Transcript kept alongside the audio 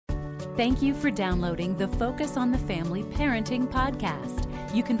Thank you for downloading the Focus on the Family Parenting Podcast.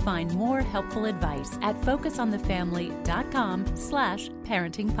 You can find more helpful advice at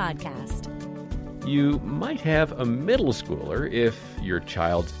focusonthefamily.com/parenting podcast. You might have a middle schooler if your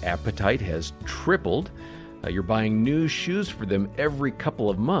child's appetite has tripled. You're buying new shoes for them every couple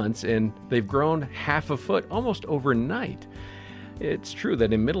of months, and they've grown half a foot almost overnight. It's true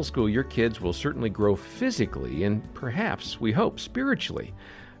that in middle school, your kids will certainly grow physically and perhaps, we hope, spiritually.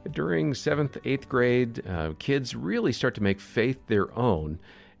 During 7th, 8th grade, kids really start to make faith their own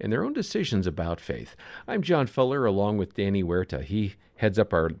and their own decisions about faith. I'm John Fuller, along with Danny Huerta. He heads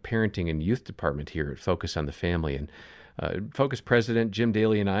up our parenting and youth department here at Focus on the Family. And Focus President Jim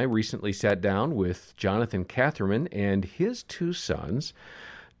Daly and I recently sat down with Jonathan Catherman and his two sons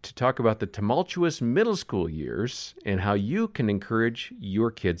to talk about the tumultuous middle school years and how you can encourage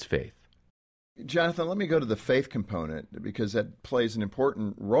your kids' faith. Jonathan, let me go to the faith component because that plays an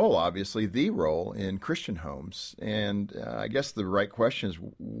important role, obviously, the role in Christian homes. And I guess the right question is,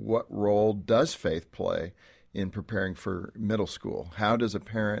 what role does faith play in preparing for middle school? How does a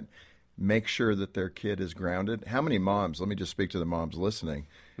parent make sure that their kid is grounded? How many moms, let me just speak to the moms listening,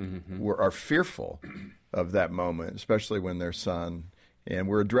 are fearful of that moment, especially when their son, and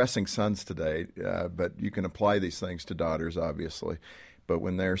we're addressing sons today, but you can apply these things to daughters, obviously. But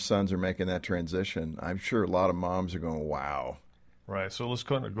when their sons are making that transition, I'm sure a lot of moms are going, wow. Right. So let's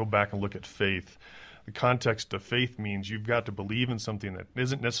kind of go back and look at faith. The context of faith means you've got to believe in something that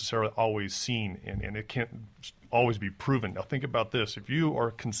isn't necessarily always seen, and it can't always be proven. Now think about this. If you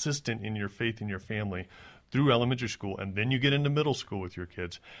are consistent in your faith in your family through elementary school, and then you get into middle school with your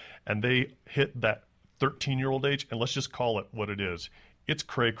kids, and they hit that 13-year-old age, and let's just call it what it is. It's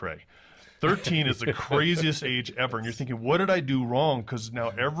cray-cray. 13 is the craziest age ever, and you're thinking, what did I do wrong? Because now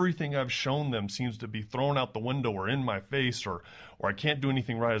everything I've shown them seems to be thrown out the window or in my face, or I can't do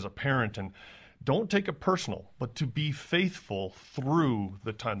anything right as a parent. And don't take it personal, but to be faithful through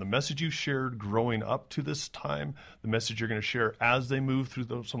the time. The message you shared growing up to this time, the message you're going to share as they move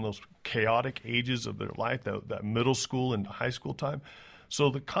through some of those chaotic ages of their life, that middle school and high school time.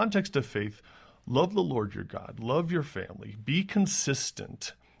 So the context of faith, love the Lord your God, love your family, be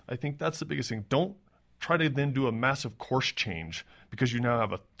consistent. I think that's the biggest thing. Don't try to then do a massive course change because you now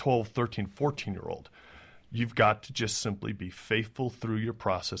have a 12, 13, 14-year-old. You've got to just simply be faithful through your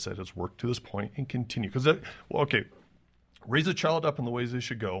process that has worked to this point and continue. Because, raise a child up in the ways they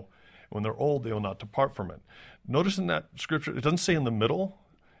should go. When they're old, they will not depart from it. Notice in that scripture, it doesn't say in the middle.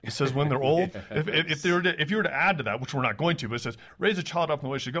 It says when they're old. Yes. If you were to add to that, which we're not going to, but it says raise a child up in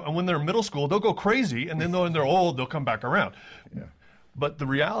the way they should go. And when they're in middle school, they'll go crazy. And then when they're old, they'll come back around. Yeah. But the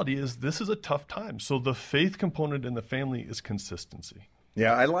reality is this is a tough time. So the faith component in the family is consistency.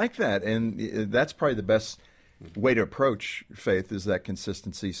 Yeah, I like that. And that's probably the best way to approach faith is that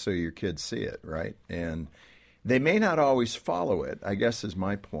consistency so your kids see it, right? And they may not always follow it, I guess is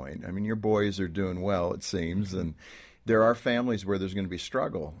my point. I mean, your boys are doing well, it seems, and there are families where there's going to be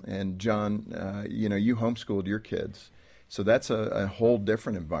struggle. And John, you homeschooled your kids, so that's a whole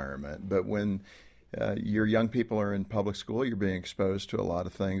different environment. But when your young people are in public school, you're being exposed to a lot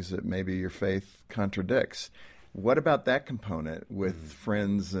of things that maybe your faith contradicts. What about that component with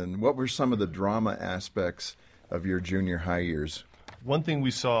friends, and what were some of the drama aspects of your junior high years? One thing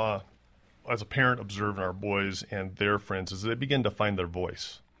we saw as a parent observing our boys and their friends is they begin to find their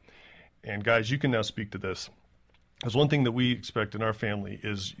voice. And guys, you can now speak to this. Because one thing that we expect in our family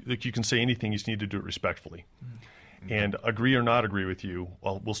is that you can say anything, you just need to do it respectfully. And agree or not agree with you,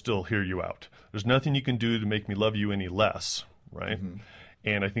 well, we'll still hear you out. There's nothing you can do to make me love you any less, right?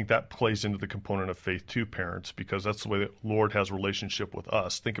 And I think that plays into the component of faith to parents, because that's the way that Lord has a relationship with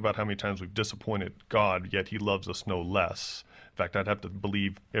us. Think about how many times we've disappointed God, yet he loves us no less. In fact, I'd have to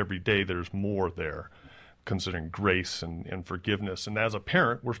believe every day there's more there, considering grace and forgiveness. And as a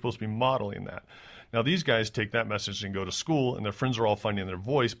parent, we're supposed to be modeling that. Now, these guys take that message and go to school, and their friends are all finding their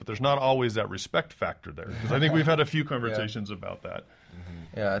voice, but there's not always that respect factor there. Because I think we've had a few conversations about that.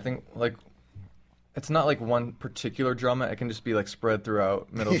 Yeah, I think, it's not like one particular drama. It can just be, spread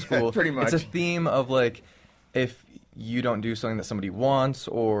throughout middle school. Pretty much. It's a theme of, if you don't do something that somebody wants,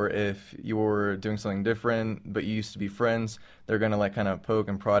 or if you're doing something different, but you used to be friends, they're going to kind of poke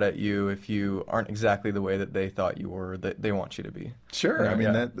and prod at you if you aren't exactly the way that they thought you were, that they want you to be. Sure. I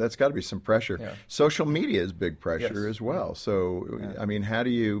mean, that's got to be some pressure. Yeah. Social media is big pressure as well. So, Yeah. I mean, how do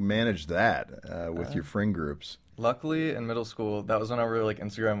you manage that with your friend groups? Luckily, in middle school, that was whenever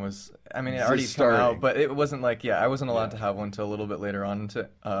Instagram was. I mean, it Just already came starting. out, but it wasn't I wasn't allowed to have one until a little bit later on into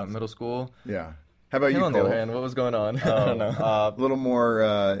middle school. Yeah. How about you, Him on the Cole? other hand, what was going on? I don't know. A little more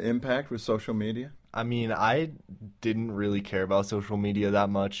impact with social media? I mean, I didn't really care about social media that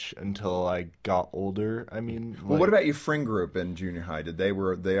much until I got older. I mean, Well, what about your friend group in junior high?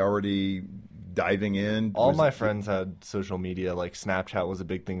 Were they already diving in? All my friends had social media. Like Snapchat was a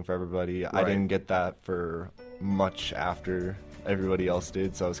big thing for everybody. I didn't get that for much after everybody else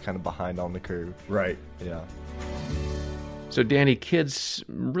did, so I was kind of behind on the curve. Right. Yeah. So, Danny, kids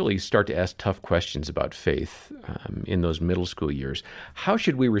really start to ask tough questions about faith in those middle school years. How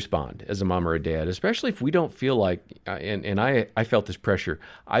should we respond as a mom or a dad, especially if we don't feel like, and I felt this pressure,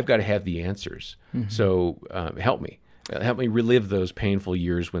 I've got to have the answers. Mm-hmm. So help me. Help me relive those painful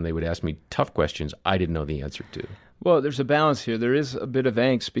years when they would ask me tough questions I didn't know the answer to. Well, there's a balance here. There is a bit of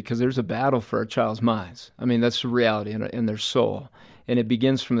angst because there's a battle for a child's minds. I mean, that's the reality in their soul. And it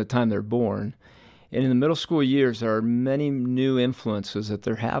begins from the time they're born. And in the middle school years, there are many new influences that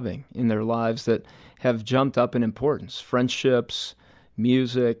they're having in their lives that have jumped up in importance. Friendships,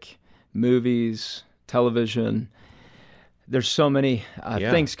 music, movies, television. There's so many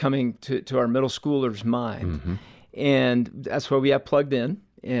things coming to our middle schooler's mind. Mm-hmm. And that's why we have Plugged In.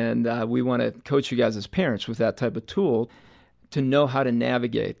 And we want to coach you guys as parents with that type of tool to know how to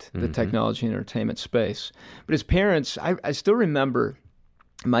navigate the technology and entertainment space. But as parents, I still remember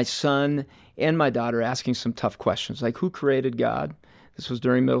my son and my daughter asking some tough questions, like who created God? This was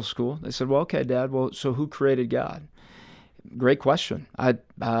during middle school. They said, well, okay, Dad, so who created God? Great question.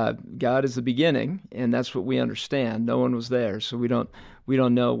 God is the beginning, and that's what we understand. No one was there, so we don't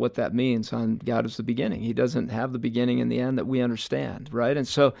know what that means on God is the beginning. He doesn't have the beginning and the end that we understand, right? And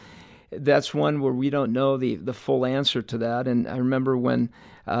so that's one where we don't know the full answer to that. And I remember when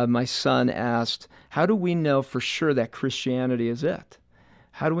my son asked, how do we know for sure that Christianity is it?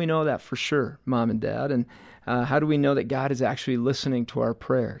 How do we know that for sure, Mom and Dad? And how do we know that God is actually listening to our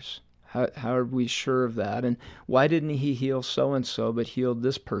prayers? How are we sure of that? And why didn't he heal so-and-so but healed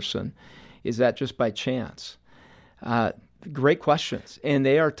this person? Is that just by chance? Great questions. And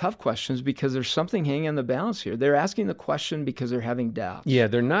they are tough questions because there's something hanging on the balance here. They're asking the question because they're having doubts. Yeah,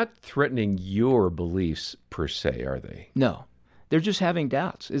 they're not threatening your beliefs per se, are they? No. They're just having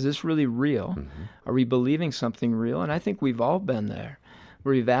doubts. Is this really real? Mm-hmm. Are we believing something real? And I think we've all been there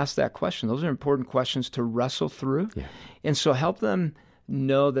where we've asked that question. Those are important questions to wrestle through. Yeah. And so help them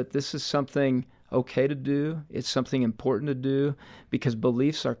know that this is something okay to do. It's something important to do because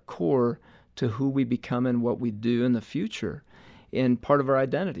beliefs are core to who we become and what we do in the future and part of our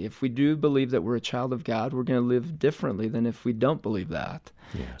identity. If we do believe that we're a child of God, we're going to live differently than if we don't believe that.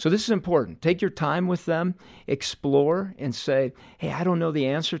 Yeah. So this is important. Take your time with them, explore, and say, hey, I don't know the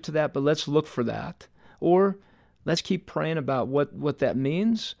answer to that, but let's look for that. Or let's keep praying about what that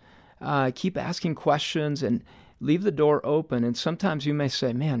means. Keep asking questions and leave the door open. And sometimes you may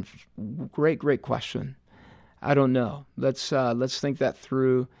say, man, great question. I don't know. Let's think that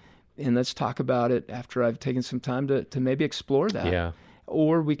through and let's talk about it after I've taken some time to maybe explore that. Yeah.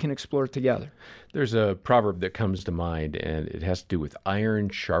 Or we can explore it together. There's a proverb that comes to mind, and it has to do with iron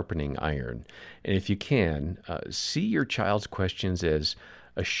sharpening iron. And if you can, see your child's questions as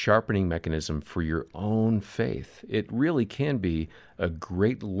a sharpening mechanism for your own faith. It really can be a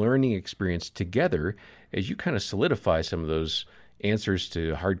great learning experience together as you kind of solidify some of those answers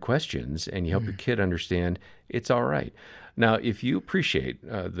to hard questions and you help your kid understand it's all right. Now, if you appreciate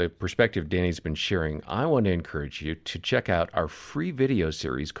the perspective Danny's been sharing, I want to encourage you to check out our free video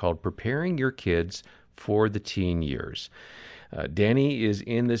series called Preparing Your Kids for the Teen Years. Danny is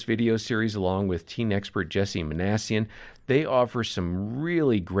in this video series along with teen expert Jesse Manassian. They offer some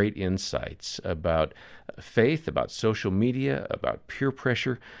really great insights about faith, about social media, about peer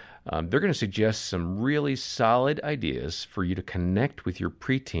pressure. They're going to suggest some really solid ideas for you to connect with your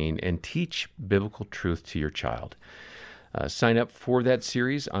preteen and teach biblical truth to your child. Sign up for that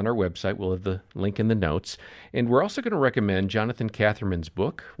series on our website. We'll have the link in the notes. And we're also going to recommend Jonathan Catherman's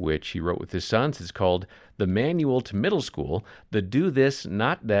book, which he wrote with his sons. It's called The Manual to Middle School, the Do This,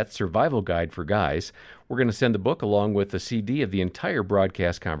 Not That Survival Guide for Guys. We're going to send the book along with a CD of the entire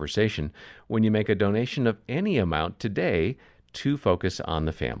broadcast conversation when you make a donation of any amount today to Focus on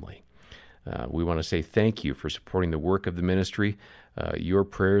the Family. We want to say thank you for supporting the work of the ministry. Your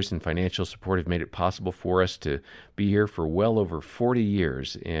prayers and financial support have made it possible for us to be here for well over 40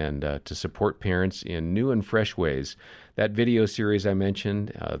 years and to support parents in new and fresh ways. That video series I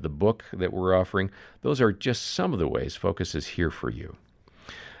mentioned, the book that we're offering, those are just some of the ways Focus is here for you.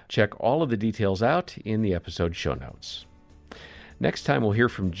 Check all of the details out in the episode show notes. Next time, we'll hear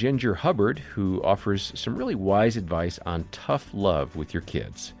from Ginger Hubbard, who offers some really wise advice on tough love with your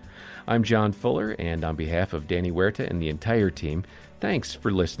kids. I'm John Fuller, and on behalf of Danny Huerta and the entire team, thanks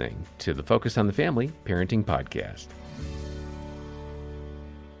for listening to the Focus on the Family Parenting Podcast.